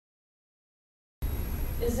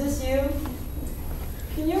Is this you?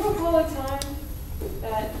 Can you recall a time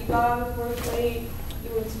that you got out of work late,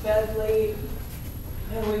 you went to bed late,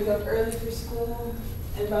 and wake up early for school,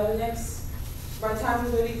 and by the time it was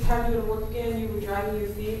time to go to work again, you were dragging your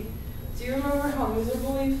feet? Do you remember how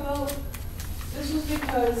miserable you felt? This was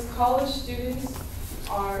because college students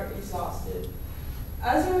are exhausted.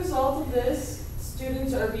 As a result of this,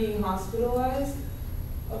 students are being hospitalized.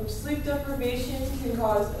 Sleep deprivation can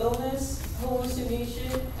cause illness,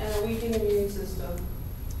 hallucination, and a weakened immune system.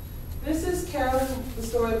 This is the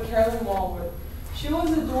story of Carolyn Walworth. She was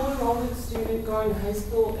a dual enrollment student going to high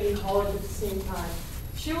school and college at the same time.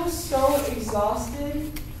 She was so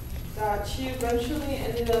exhausted that she eventually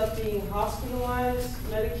ended up being hospitalized,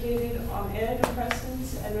 medicated on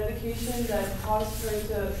antidepressants and medication that caused her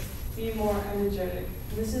to be more energetic.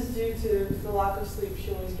 This is due to the lack of sleep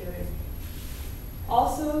she was getting.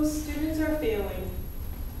 Also, students are failing.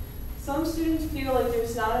 Some students feel like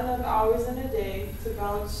there's not enough hours in a day to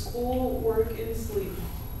balance school, work, and sleep.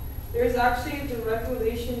 There's actually a direct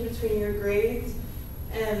relation between your grades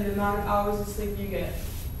and the amount of hours of sleep you get.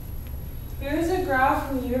 Here's a graph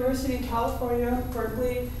from the University of California,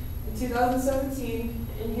 Berkeley, in 2017,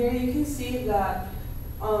 and here you can see that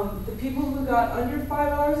the people who got under 5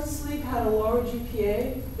 hours of sleep had a lower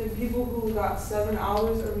GPA than people who got 7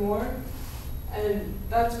 hours or more. And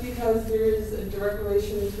that's because there is a direct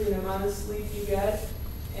relation between the amount of sleep you get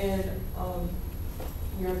and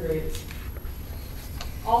your grades.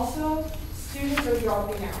 Also, students are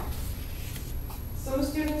dropping out. Some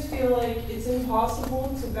students feel like it's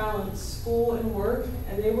impossible to balance school and work,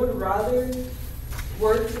 and they would rather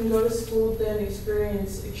work and go to school than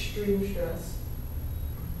experience extreme stress.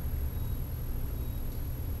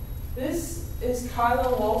 This is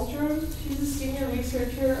Kyla Wallstrom. She's a senior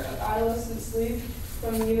researcher of adolescent sleep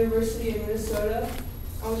from the University of Minnesota.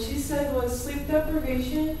 And what she said was sleep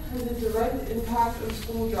deprivation has a direct impact on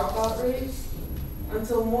school dropout rates.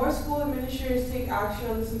 Until more school administrators take action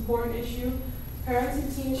on this important issue, parents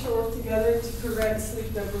and teens should work together to prevent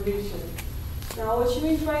sleep deprivation. Now, what she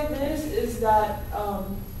means by this is that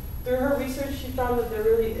through her research, she found that there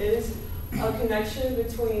really is a connection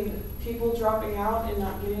between people dropping out and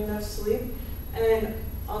not getting enough sleep. And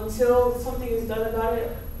until something is done about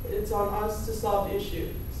it, it's on us to solve the issue.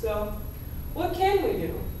 So, what can we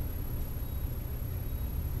do?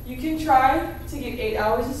 You can try to get 8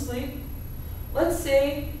 hours of sleep. Let's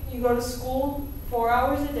say you go to school 4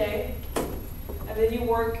 hours a day, and then you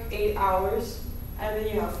work 8 hours, and then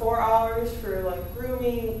you have 4 hours for like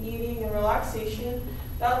grooming, eating, and relaxation.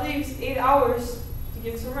 That leaves 8 hours to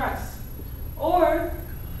get some rest. Or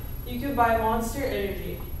you can buy Monster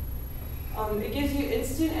Energy. It gives you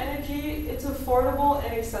instant energy, it's affordable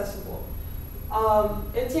and accessible.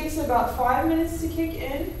 It takes about 5 minutes to kick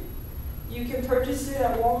in. You can purchase it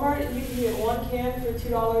at Walmart and you can get 1 can for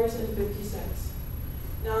 $2.50.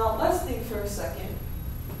 Now let's think for a second.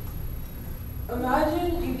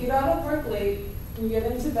 Imagine you get out of work late, you get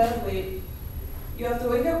into bed late, you have to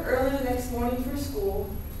wake up early the next morning for school,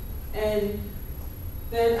 and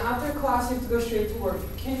then after class you have to go straight to work.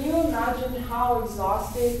 Can you imagine how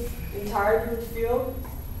exhausted and tired you would feel?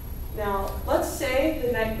 Now, let's say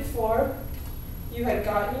the night before you had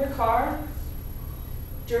gotten your car,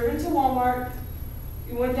 driven to Walmart,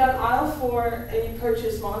 you went down aisle 4 and you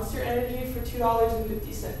purchased Monster Energy for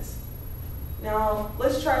 $2.50. Now,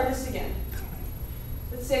 let's try this again.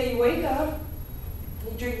 Let's say you wake up,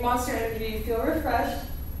 you drink Monster Energy, you feel refreshed,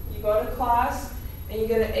 you go to class, and you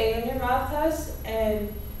get an A on your math test,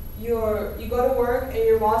 and you go to work, and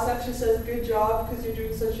your boss actually says, good job, because you're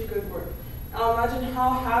doing such a good work. Now imagine how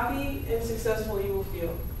happy and successful you will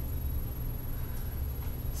feel.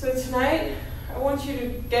 So tonight, I want you to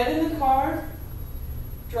get in the car,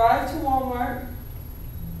 drive to Walmart,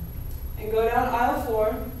 and go down aisle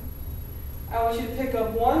 4. I want you to pick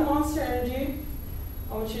up 1 Monster Energy.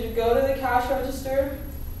 I want you to go to the cash register,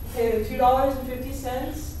 pay the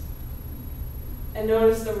 $2.50, and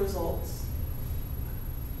notice the results.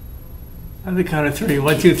 On the count of 3.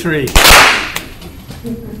 1, 2, 3. Is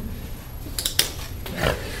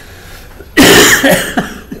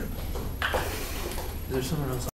there someone else?